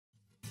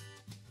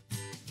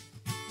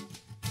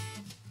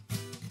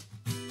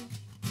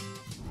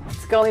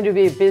going to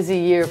be a busy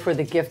year for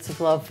the Gifts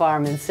of Love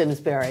Farm in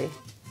Simsbury.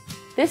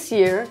 This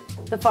year,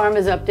 the farm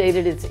has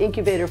updated its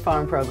incubator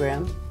farm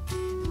program,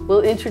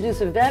 will introduce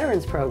a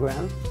veterans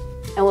program,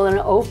 and will then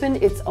open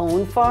its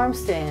own farm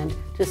stand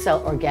to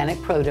sell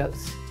organic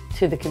produce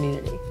to the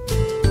community.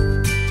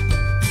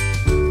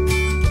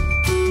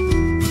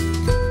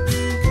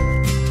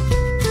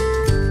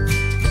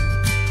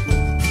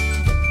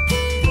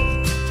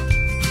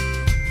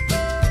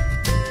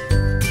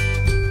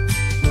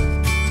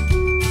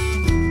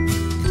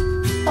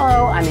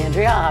 Hello, I'm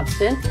Andrea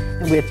Obston,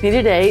 and with me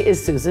today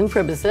is Susan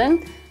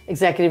Pribyson,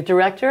 Executive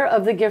Director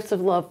of the Gifts of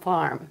Love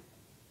Farm.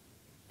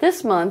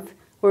 This month,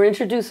 we're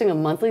introducing a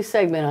monthly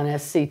segment on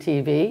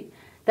SCTV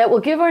that will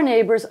give our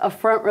neighbors a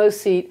front row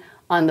seat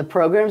on the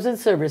programs and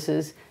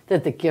services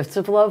that the Gifts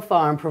of Love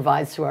Farm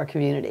provides to our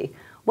community.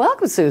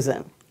 Welcome,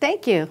 Susan.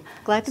 Thank you.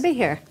 Glad to be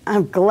here.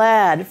 I'm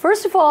glad.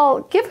 First of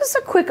all, give us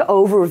a quick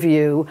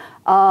overview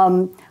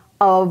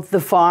of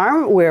the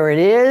farm, where it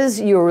is,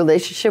 your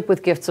relationship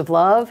with Gifts of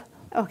Love.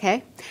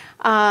 Okay.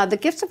 The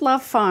Gifts of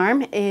Love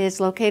Farm is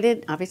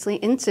located, obviously,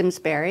 in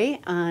Simsbury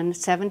on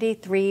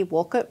 73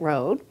 Wolcott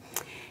Road,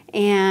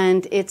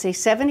 and it's a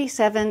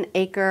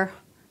 77-acre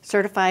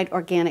certified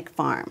organic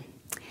farm.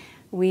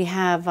 We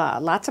have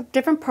lots of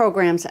different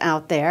programs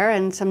out there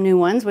and some new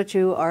ones, which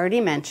you already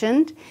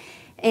mentioned.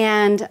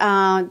 And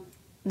the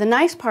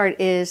nice part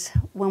is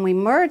when we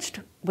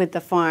merged with the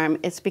farm,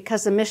 it's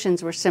because the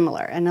missions were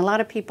similar, and a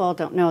lot of people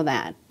don't know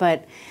that,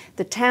 but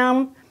the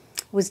town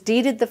was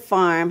deeded the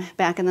farm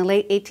back in the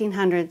late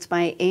 1800s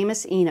by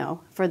Amos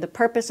Eno for the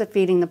purpose of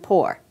feeding the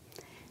poor.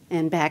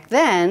 And back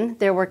then,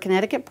 there were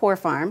Connecticut poor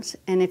farms,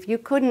 and if you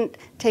couldn't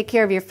take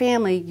care of your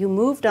family, you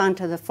moved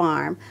onto the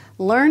farm,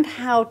 learned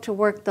how to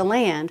work the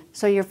land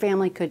so your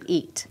family could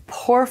eat.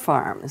 Poor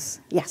farms?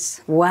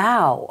 Yes.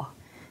 Wow.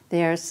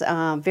 There's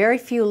very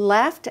few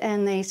left,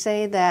 and they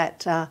say that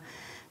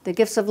the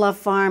Gifts of Love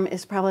Farm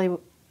is probably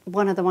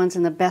one of the ones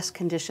in the best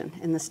condition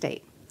in the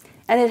state.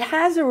 And it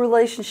has a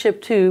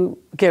relationship to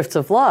Gifts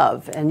of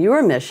Love and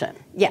your mission.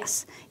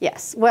 Yes,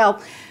 yes. Well,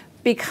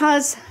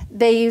 because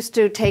they used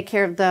to take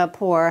care of the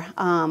poor,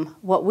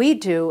 what we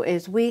do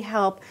is we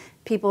help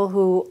people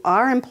who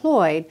are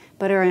employed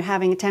but are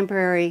having a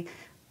temporary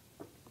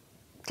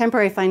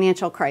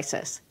financial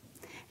crisis.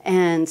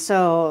 And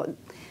so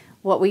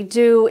what we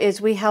do is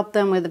we help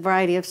them with a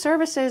variety of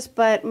services,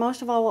 but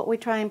most of all what we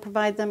try and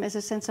provide them is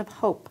a sense of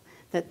hope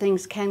that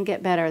things can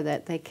get better,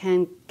 that they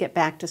can get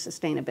back to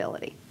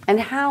sustainability. And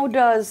how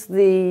does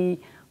the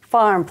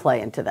farm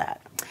play into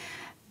that?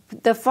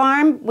 The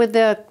farm with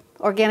the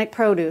organic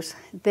produce,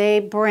 they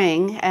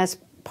bring, as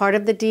part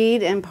of the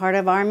deed and part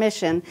of our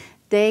mission,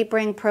 they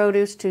bring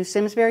produce to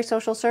Simsbury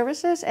Social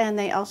Services, and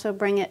they also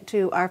bring it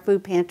to our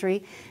food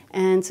pantry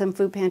and some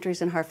food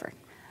pantries in Hartford.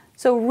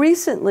 So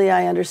recently,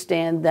 I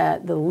understand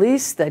that the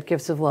lease that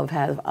Gifts of Love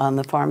has on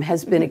the farm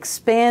has been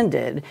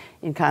expanded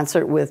in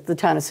concert with the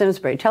town of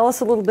Simsbury. Tell us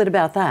a little bit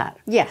about that.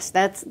 Yes,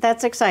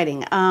 that's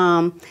exciting.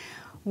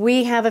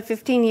 We have a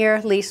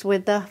 15-year lease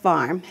with the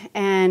farm,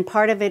 and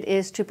part of it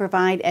is to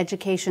provide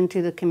education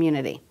to the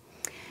community.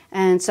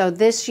 And so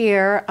this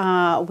year,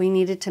 we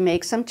needed to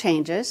make some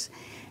changes.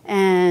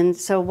 And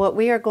so what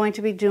we are going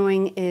to be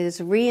doing is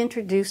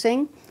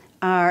reintroducing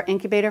our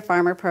incubator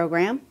farmer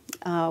program,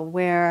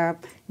 where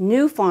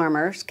new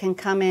farmers can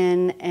come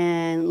in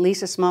and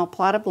lease a small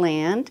plot of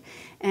land,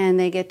 and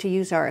they get to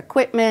use our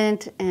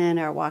equipment and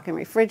our walk-in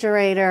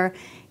refrigerator,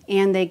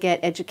 and they get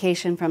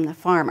education from the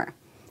farmer.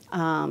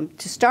 To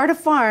start a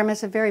farm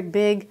is a very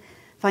big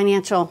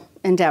financial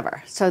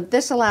endeavor, so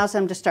this allows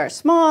them to start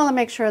small and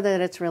make sure that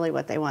it's really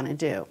what they want to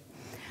do.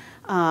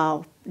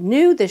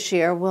 New this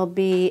year will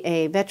be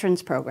a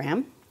veterans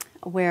program,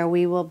 where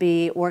we will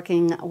be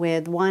working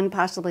with one,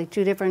 possibly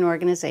two different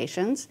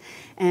organizations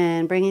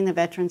and bringing the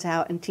veterans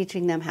out and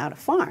teaching them how to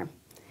farm.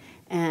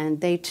 And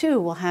they too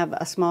will have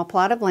a small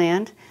plot of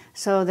land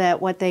so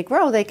that what they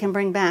grow they can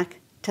bring back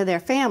to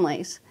their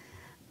families.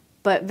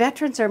 But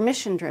veterans are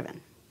mission driven.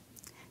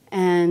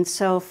 And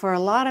so for a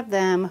lot of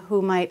them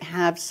who might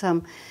have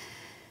some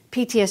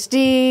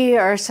PTSD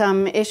or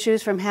some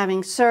issues from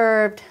having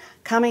served,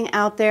 coming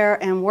out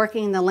there and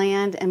working the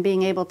land and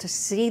being able to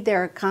see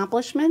their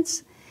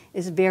accomplishments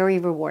is very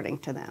rewarding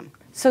to them.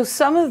 So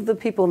some of the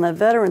people in the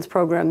veterans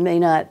program may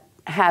not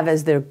have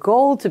as their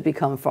goal to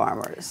become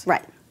farmers.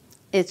 Right.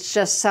 It's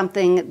just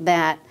something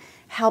that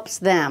helps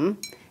them.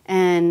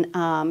 And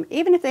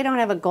even if they don't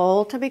have a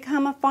goal to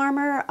become a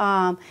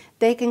farmer,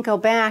 they can go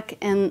back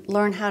and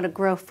learn how to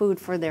grow food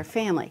for their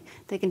family.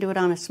 They can do it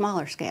on a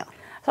smaller scale.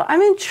 So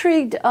I'm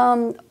intrigued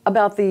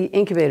about the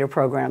incubator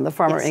program, the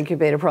farmer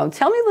incubator program.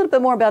 Tell me a little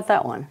bit more about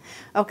that one.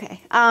 Okay.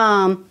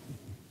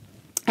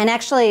 And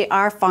actually,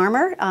 our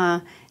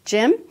farmer,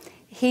 Jim,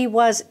 he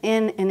was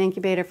in an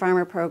incubator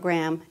farmer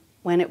program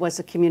when it was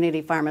a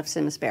community farm of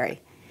Simsbury.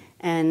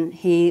 And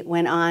he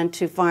went on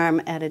to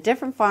farm at a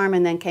different farm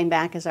and then came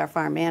back as our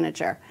farm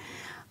manager.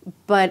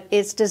 But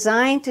it's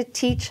designed to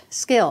teach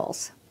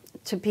skills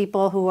to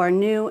people who are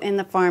new in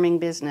the farming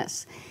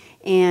business.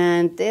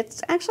 And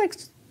it's actually,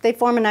 they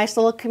form a nice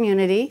little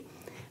community.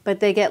 but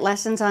they get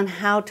lessons on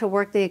how to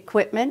work the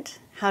equipment,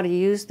 how to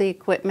use the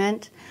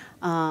equipment.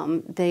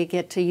 They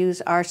get to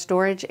use our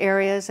storage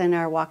areas and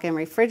our walk-in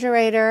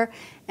refrigerator,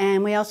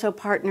 and we also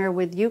partner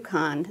with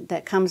UConn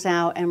that comes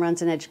out and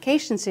runs an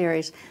education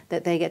series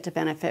that they get to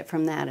benefit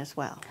from that as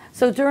well.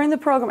 So during the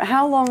program,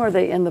 how long are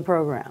they in the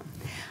program?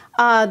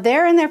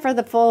 They're in there for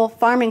the full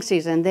farming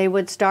season. They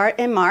would start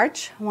in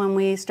March when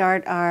we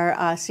start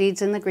our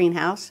seeds in the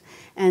greenhouse,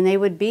 and they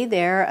would be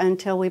there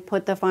until we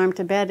put the farm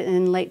to bed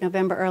in late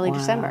November, early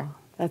December.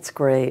 That's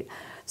great.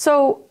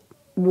 So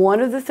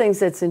one of the things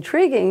that's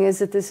intriguing is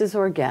that this is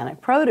organic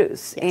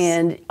produce. Yes.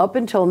 And up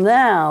until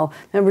now,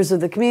 members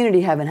of the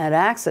community haven't had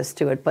access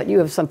to it, but you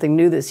have something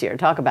new this year.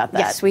 Talk about that.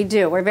 Yes, we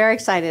do. We're very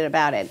excited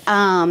about it.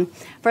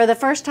 For the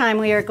first time,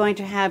 we are going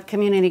to have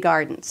community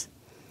gardens.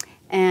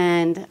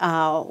 And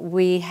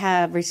we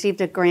have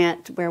received a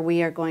grant where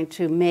we are going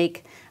to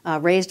make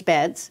raised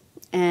beds,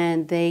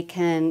 and they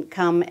can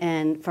come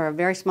and, for a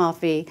very small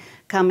fee,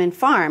 come and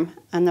farm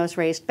on those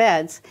raised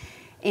beds.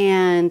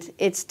 And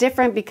it's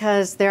different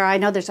because I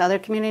know there's other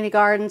community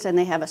gardens and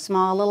they have a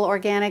small little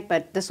organic,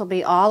 but this will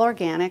be all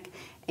organic,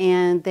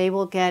 and they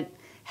will get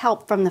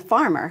help from the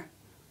farmer,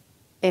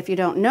 if you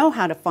don't know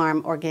how to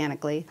farm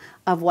organically,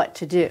 of what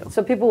to do.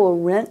 So people will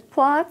rent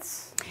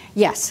plots?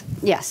 Yes,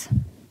 yes.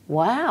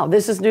 Wow,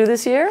 this is new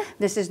this year?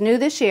 This is new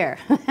this year.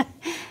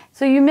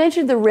 So you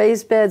mentioned the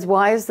raised beds.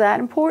 Why is that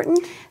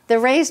important? The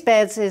raised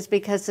beds is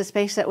because the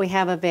space that we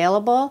have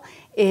available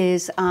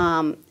is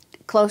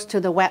close to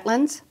the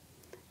wetlands.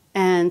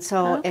 And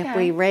so if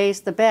we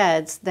raise the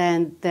beds,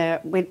 then there's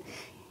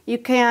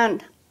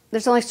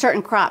only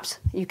certain crops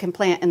you can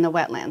plant in the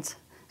wetlands.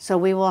 So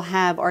we will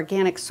have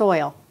organic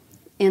soil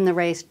in the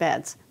raised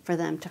beds for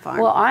them to farm.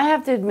 Well, I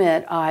have to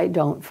admit, I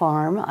don't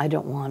farm. I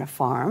don't want to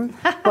farm.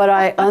 But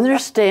I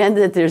understand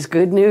that there's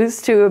good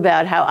news, too,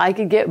 about how I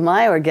could get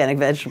my organic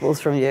vegetables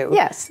from you.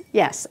 Yes,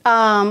 yes.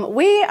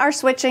 We are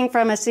switching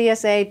from a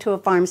CSA to a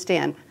farm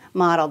stand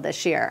model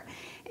this year.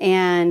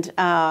 And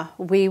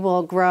we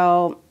will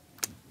grow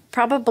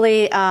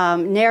probably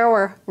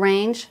narrower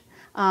range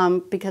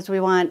because we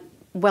want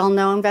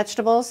well-known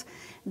vegetables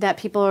that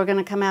people are going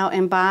to come out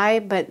and buy,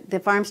 but the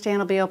farm stand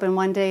will be open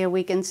one day a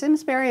week in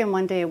Simsbury and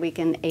one day a week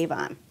in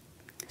Avon.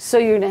 So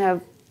you're going to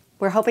have...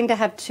 We're hoping to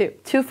have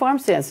two farm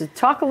stands. So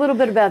talk a little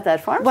bit about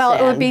that farm stand. Well,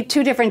 it would be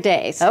 2 different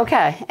days.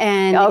 Okay.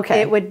 And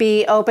it would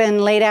be open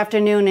late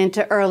afternoon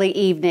into early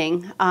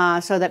evening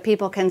so that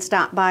people can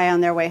stop by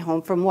on their way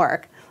home from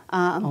work.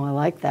 Oh, I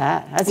like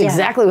that. That's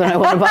exactly what I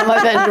want to buy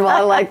my vegetable.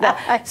 I like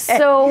that.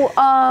 So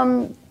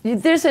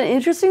there's an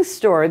interesting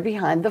story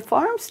behind the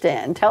farm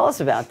stand. Tell us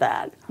about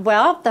that.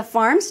 Well, the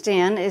farm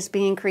stand is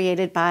being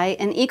created by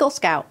an Eagle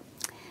Scout.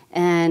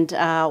 And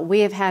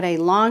we have had a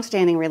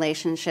long-standing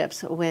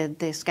relationships with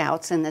the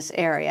Scouts in this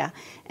area.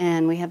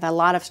 And we have a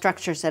lot of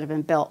structures that have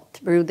been built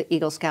through the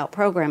Eagle Scout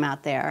program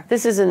out there.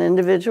 This is an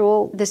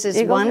individual This is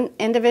Eagle? one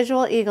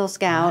individual Eagle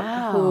Scout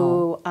Wow.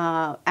 who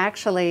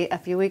actually a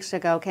few weeks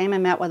ago came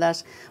and met with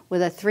us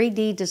with a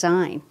 3D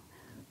design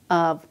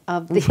of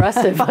the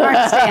Impressive. farm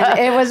stand.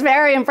 It was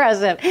very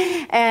impressive.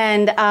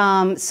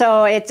 And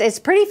so it's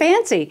pretty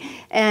fancy.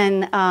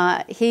 And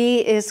he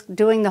is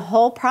doing the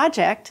whole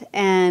project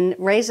and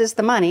raises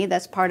the money.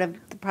 That's part of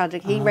the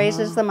project. He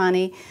raises the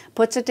money,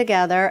 puts it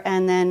together,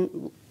 and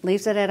then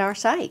leaves it at our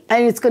site.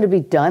 And it's going to be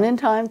done in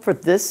time for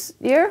this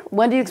year?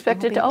 When do you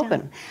expect it to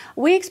open?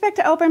 We expect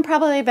to open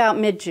probably about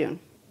mid-June,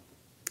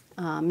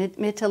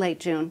 mid to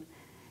late June,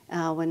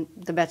 when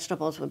the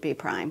vegetables would be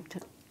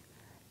primed.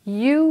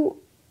 You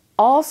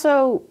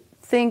also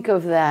think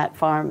of that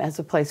farm as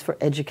a place for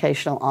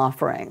educational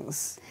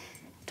offerings.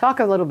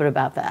 Talk a little bit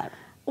about that.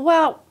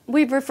 Well,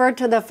 we've referred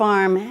to the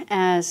farm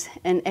as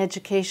an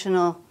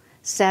educational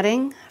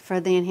setting for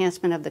the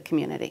enhancement of the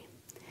community.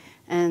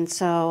 And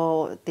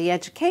so the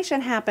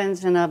education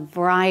happens in a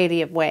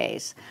variety of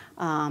ways.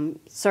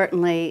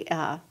 Certainly,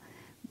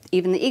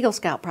 even the Eagle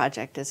Scout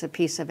project is a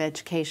piece of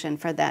education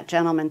for that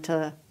gentleman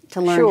to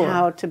learn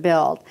how to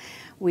build.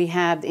 We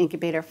have the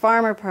Incubator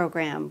Farmer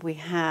Program. We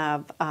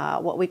have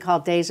what we call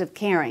Days of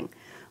Caring,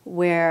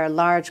 where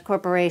large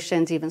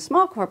corporations, even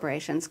small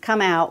corporations,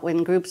 come out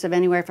in groups of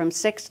anywhere from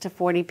 6 to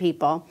 40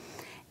 people,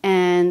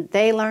 and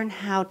they learn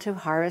how to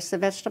harvest the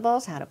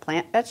vegetables, how to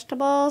plant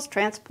vegetables,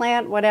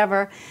 transplant,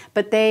 whatever,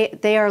 but they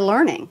are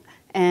learning.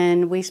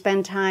 And we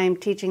spend time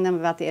teaching them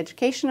about the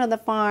education of the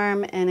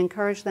farm and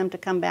encourage them to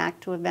come back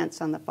to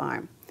events on the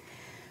farm.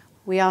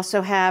 We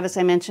also have, as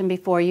I mentioned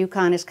before,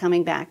 UConn is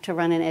coming back to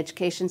run an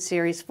education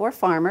series for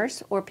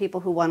farmers or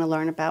people who want to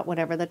learn about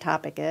whatever the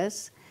topic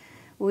is.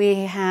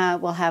 We'll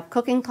have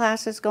cooking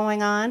classes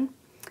going on,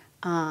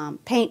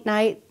 paint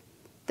night,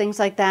 things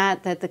like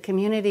that the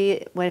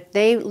community, if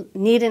they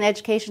need an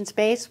education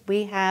space,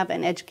 we have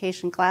an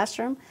education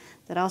classroom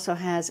that also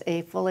has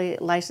a fully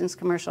licensed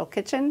commercial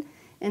kitchen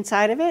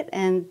inside of it,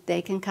 and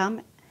they can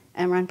come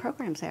and run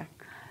programs there.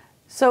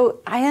 So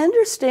I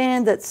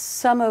understand that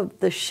some of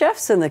the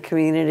chefs in the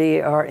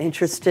community are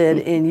interested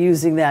in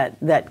using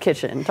that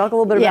kitchen. Talk a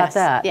little bit about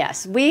that.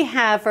 Yes, we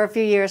have for a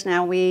few years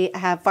now, we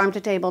have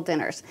farm-to-table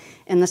dinners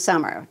in the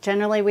summer.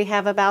 Generally, we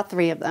have about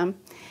 3 of them.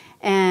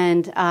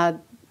 And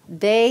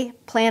they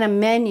plan a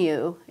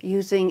menu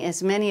using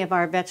as many of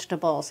our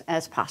vegetables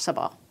as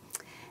possible.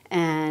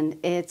 And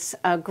it's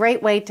a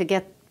great way to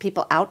get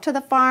people out to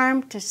the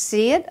farm to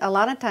see it. A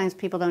lot of times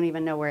people don't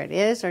even know where it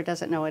is or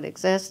doesn't know it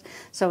exists.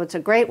 So it's a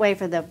great way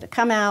for them to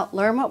come out,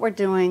 learn what we're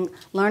doing,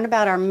 learn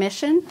about our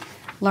mission,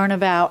 learn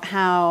about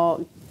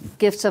how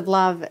Gifts of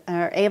Love,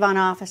 our Avon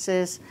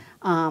offices,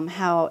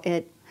 how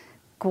it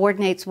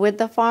coordinates with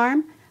the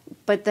farm.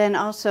 But then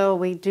also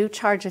we do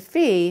charge a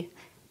fee,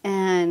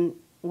 and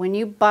when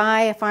you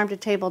buy a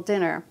farm-to-table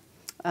dinner,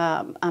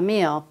 a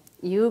meal,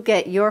 you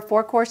get your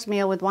 4-course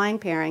meal with wine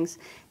pairings,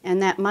 and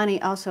that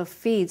money also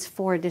feeds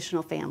 4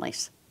 additional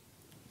families.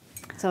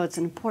 So it's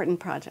an important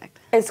project.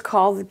 It's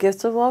called the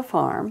Gifts of Love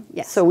Farm.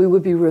 Yes. So we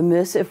would be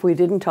remiss if we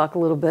didn't talk a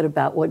little bit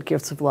about what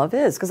Gifts of Love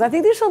is, because I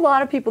think there's a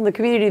lot of people in the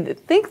community that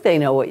think they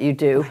know what you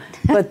do,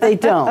 but they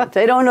don't.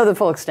 They don't know the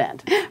full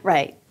extent.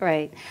 Right,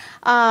 right.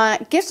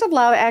 Gifts of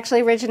Love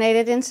actually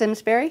originated in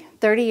Simsbury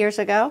 30 years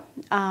ago.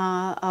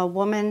 A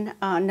woman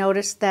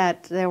noticed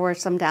that there were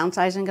some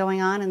downsizing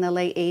going on in the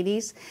late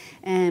 80s,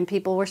 and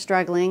people were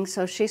struggling,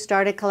 so she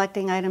started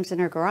collecting items in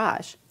her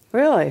garage.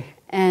 Really?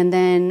 And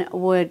then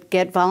would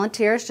get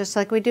volunteers, just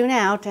like we do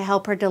now, to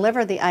help her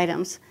deliver the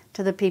items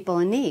to the people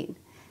in need.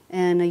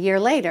 And a year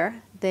later,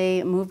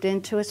 they moved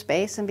into a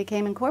space and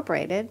became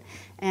incorporated.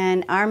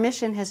 And our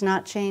mission has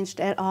not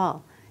changed at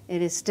all.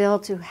 It is still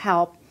to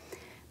help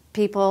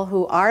people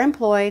who are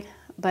employed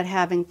but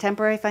having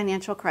temporary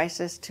financial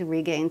crisis to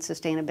regain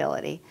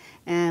sustainability.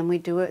 And we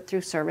do it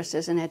through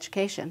services and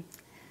education.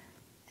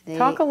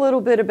 Talk a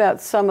little bit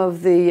about some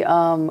of the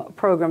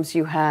programs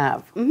you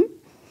have. Mm-hmm.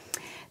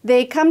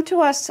 They come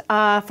to us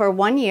for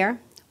 1 year,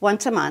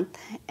 once a month,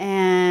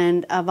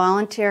 and a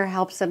volunteer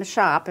helps them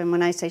shop. And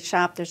when I say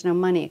shop, there's no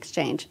money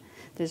exchange.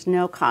 There's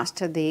no cost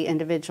to the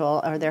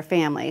individual or their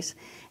families.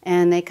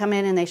 And they come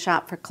in and they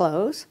shop for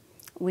clothes.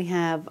 We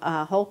have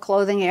a whole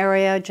clothing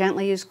area,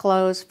 gently used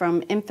clothes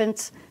from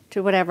infants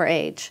to whatever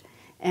age.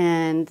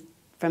 And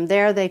from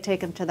there, they take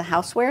them to the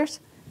housewares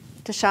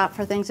to shop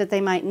for things that they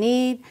might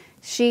need: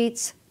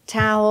 sheets,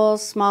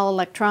 towels, small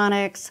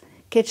electronics,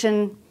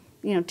 kitchen,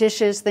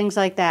 dishes, things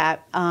like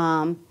that.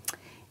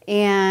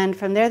 And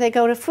from there they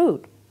go to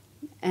food.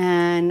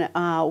 And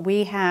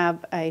we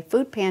have a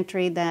food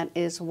pantry that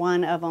is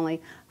one of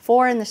only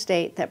 4 in the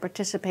state that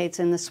participates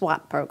in the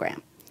SWAP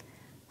program.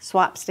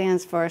 SWAP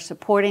stands for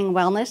Supporting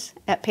Wellness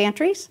at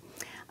Pantries,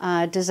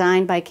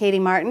 designed by Katie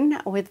Martin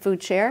with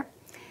Food Share.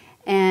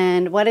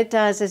 And what it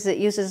does is it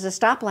uses a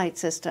stoplight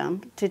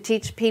system to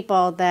teach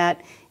people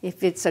that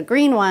if it's a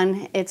green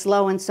one, it's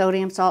low in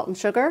sodium, salt, and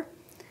sugar.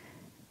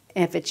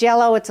 If it's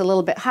yellow, it's a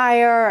little bit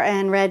higher,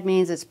 and red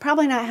means it's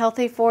probably not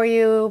healthy for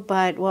you.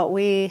 But what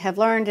we have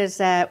learned is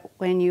that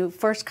when you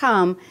first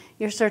come,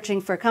 you're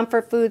searching for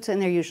comfort foods,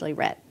 and they're usually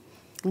red.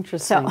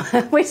 Interesting.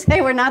 So we say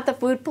we're not the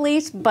food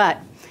police, but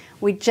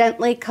we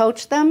gently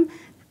coach them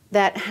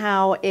that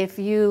how if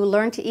you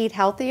learn to eat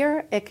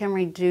healthier, it can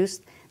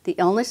reduce the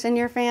illness in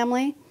your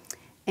family.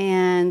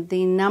 And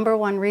the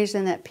 #1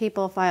 reason that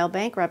people file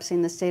bankruptcy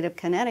in the state of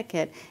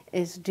Connecticut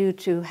is due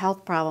to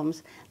health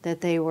problems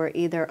that they were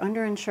either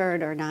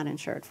underinsured or not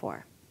insured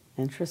for.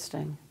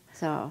 Interesting.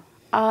 So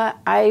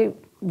I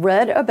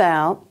read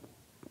about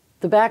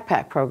the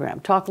backpack program.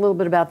 Talk a little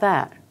bit about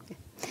that.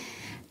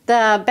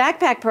 The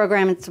backpack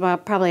program is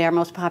probably our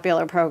most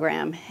popular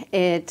program.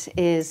 It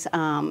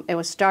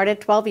was started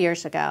 12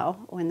 years ago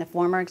when the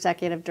former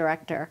executive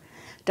director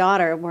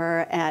daughter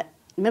were at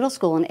middle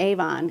school in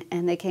Avon,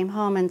 and they came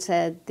home and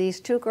said these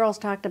 2 girls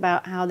talked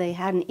about how they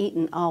hadn't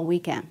eaten all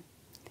weekend.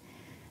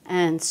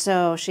 And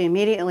so she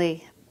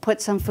immediately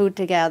put some food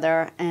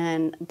together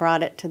and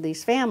brought it to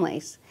these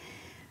families.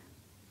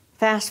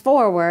 Fast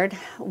forward,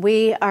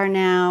 we are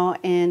now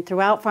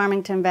throughout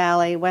Farmington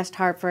Valley, West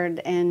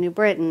Hartford, and New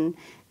Britain,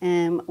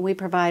 and we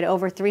provide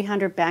over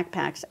 300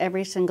 backpacks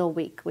every single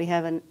week. We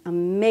have an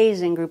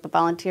amazing group of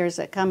volunteers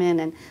that come in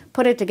and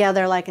put it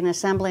together like an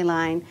assembly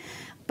line.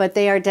 But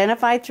they are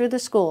identified through the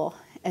school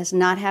as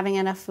not having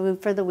enough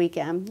food for the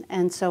weekend,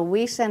 and so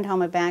we send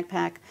home a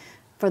backpack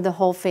for the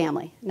whole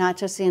family, not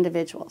just the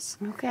individuals.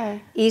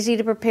 Okay. Easy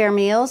to prepare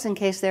meals in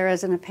case there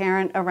isn't a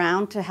parent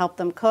around to help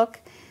them cook.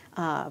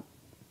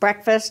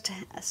 Breakfast,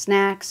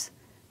 snacks,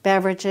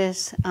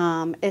 beverages.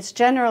 It's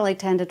generally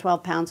 10 to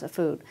 12 pounds of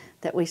food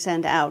that we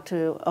send out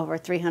to over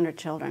 300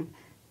 children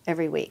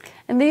every week.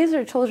 And these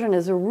are children,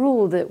 as a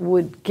rule, that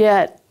would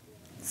get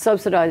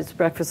subsidized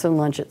breakfast and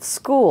lunch at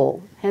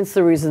school, hence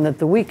the reason that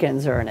the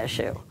weekends are an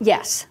issue.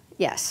 Yes,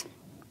 yes.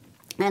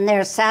 And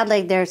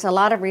sadly, there's a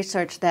lot of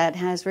research that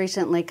has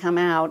recently come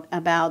out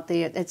about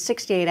it's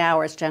 68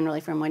 hours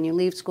generally from when you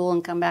leave school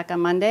and come back on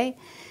Monday.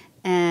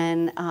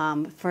 And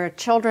for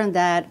children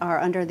that are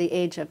under the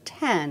age of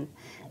 10,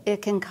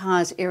 it can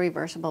cause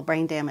irreversible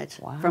brain damage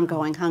from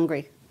going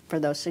hungry for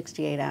those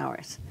 68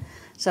 hours.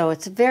 So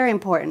it's very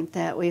important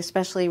that we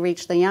especially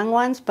reach the young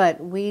ones, but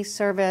we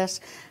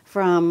service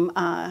from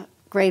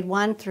grade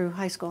 1 through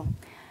high school.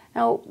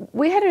 Now,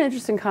 we had an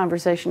interesting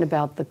conversation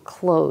about the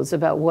clothes,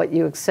 about what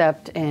you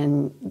accept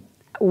and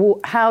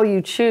how you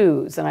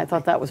choose, and I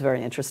thought that was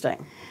very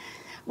interesting.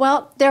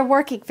 Well, they're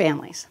working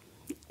families,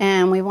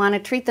 and we want to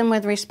treat them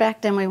with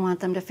respect, and we want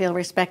them to feel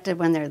respected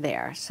when they're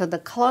there. So the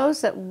clothes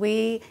that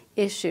we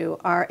issue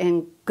are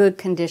in good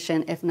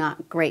condition, if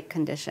not great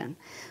condition.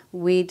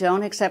 We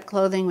don't accept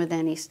clothing with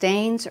any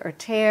stains or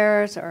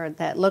tears or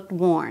that looked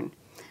worn,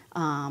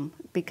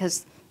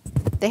 because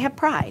they have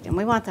pride, and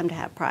we want them to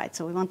have pride,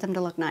 so we want them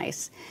to look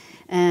nice.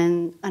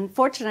 And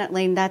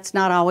unfortunately, that's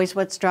not always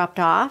what's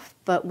dropped off,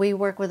 but we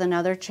work with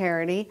another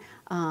charity,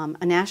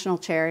 a national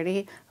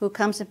charity, who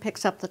comes and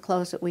picks up the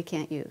clothes that we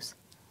can't use.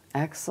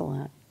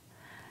 Excellent.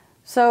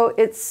 So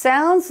it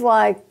sounds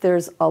like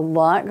there's a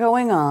lot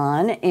going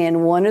on,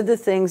 and one of the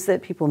things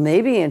that people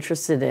may be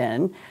interested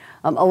in,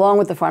 along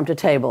with the farm to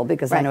table,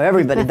 because I know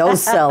everybody,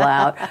 those sell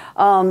out,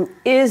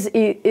 is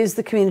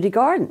the community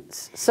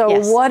gardens. So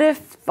what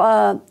if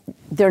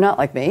they're not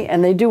like me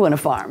and they do want to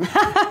farm?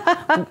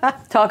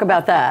 Talk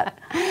about that.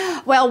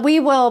 Well, we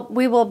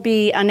will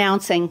be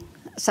announcing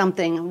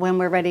something when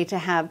we're ready to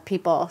have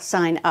people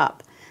sign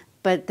up,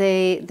 but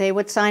they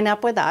would sign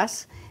up with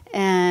us.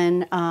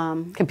 And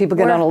can people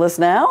get on a list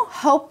now?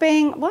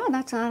 Hoping, well,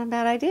 that's not a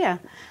bad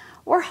idea.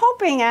 We're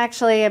hoping,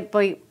 actually,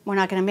 we're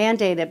not going to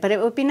mandate it, but it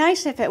would be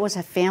nice if it was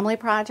a family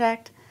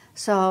project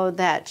so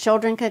that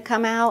children could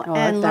come out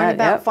and learn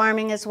about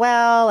farming as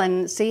well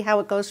and see how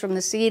it goes from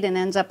the seed and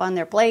ends up on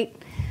their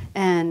plate.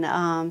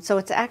 And so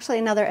it's actually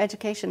another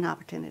education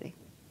opportunity.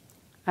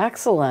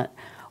 Excellent.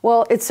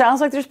 Well, it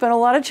sounds like there's been a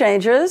lot of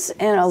changes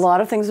and a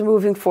lot of things are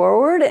moving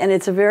forward, and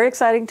it's a very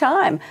exciting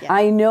time. Yeah.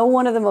 I know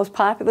one of the most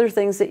popular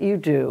things that you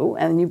do,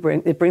 and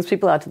it brings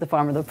people out to the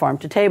farm or the farm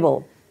to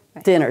table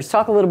dinners.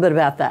 Talk a little bit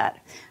about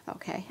that.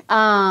 Okay.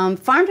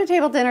 Farm to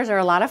table dinners are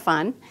a lot of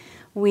fun.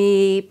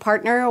 We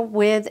partner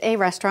with a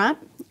restaurant,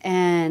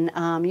 and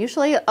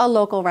usually a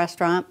local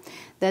restaurant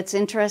that's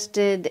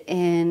interested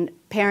in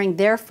pairing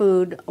their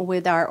food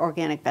with our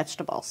organic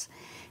vegetables.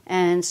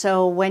 And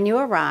so when you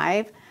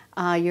arrive,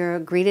 you're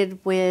greeted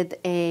with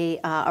a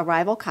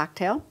arrival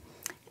cocktail,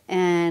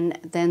 and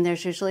then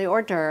there's usually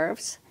hors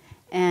d'oeuvres,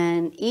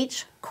 and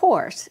each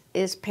course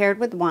is paired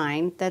with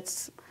wine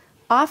that's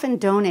often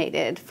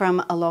donated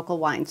from a local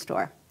wine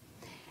store.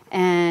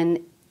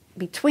 And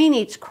between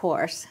each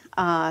course,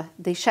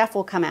 the chef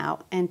will come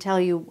out and tell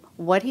you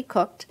what he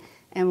cooked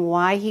and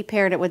why he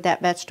paired it with that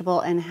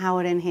vegetable and how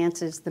it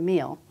enhances the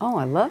meal. Oh,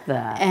 I love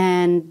that.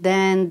 And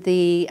then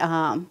the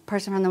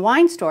person from the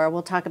wine store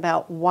will talk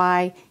about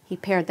why he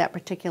paired that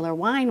particular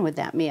wine with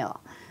that meal.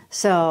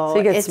 So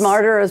you get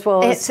smarter as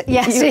well as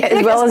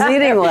as well as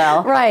eating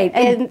well. Right.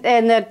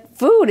 And the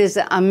food is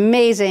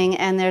amazing,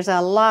 and there's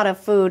a lot of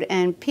food,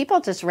 and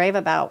people just rave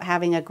about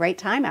having a great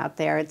time out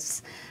there.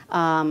 It's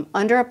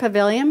under a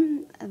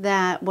pavilion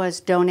that was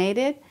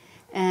donated,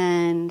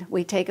 and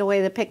we take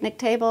away the picnic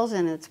tables,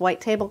 and it's white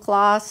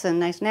tablecloths and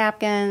nice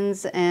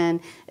napkins,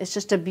 and it's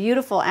just a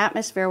beautiful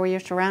atmosphere where you're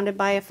surrounded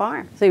by a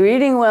farm. So you're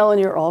eating well, and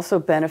you're also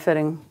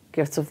benefiting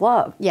Gifts of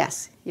Love.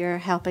 Yes, you're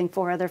helping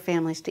 4 other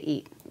families to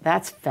eat.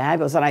 That's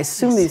fabulous, and I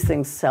assume these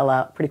things sell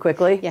out pretty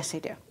quickly? Yes, they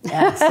do.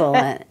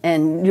 Excellent.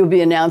 And you'll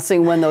be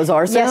announcing when those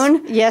are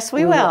soon? Yes,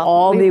 we will. We'll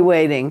all be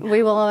waiting.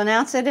 We will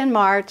announce it in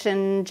March,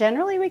 and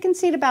generally we can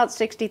seat about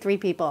 63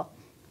 people.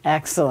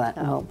 Excellent.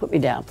 Oh, put me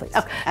down, please.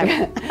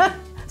 Okay.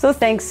 So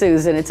thanks,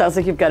 Susan. It sounds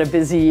like you've got a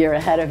busy year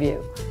ahead of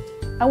you.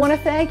 I want to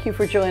thank you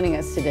for joining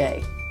us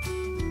today.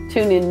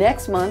 Tune in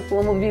next month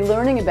when we'll be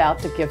learning about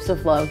the Gifts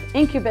of Love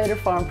Incubator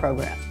Farm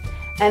Program.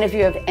 And if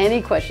you have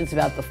any questions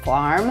about the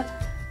farm,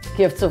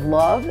 Gifts of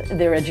Love,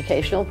 their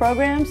educational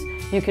programs,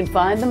 you can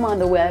find them on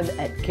the web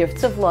at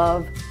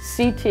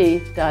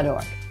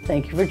giftsoflovect.org.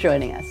 Thank you for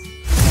joining us.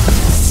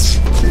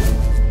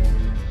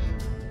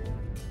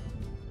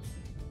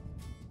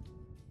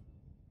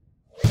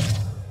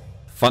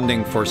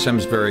 Funding for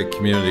Simsbury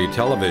Community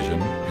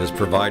Television is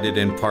provided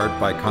in part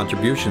by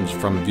contributions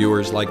from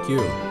viewers like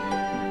you.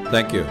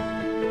 Thank you.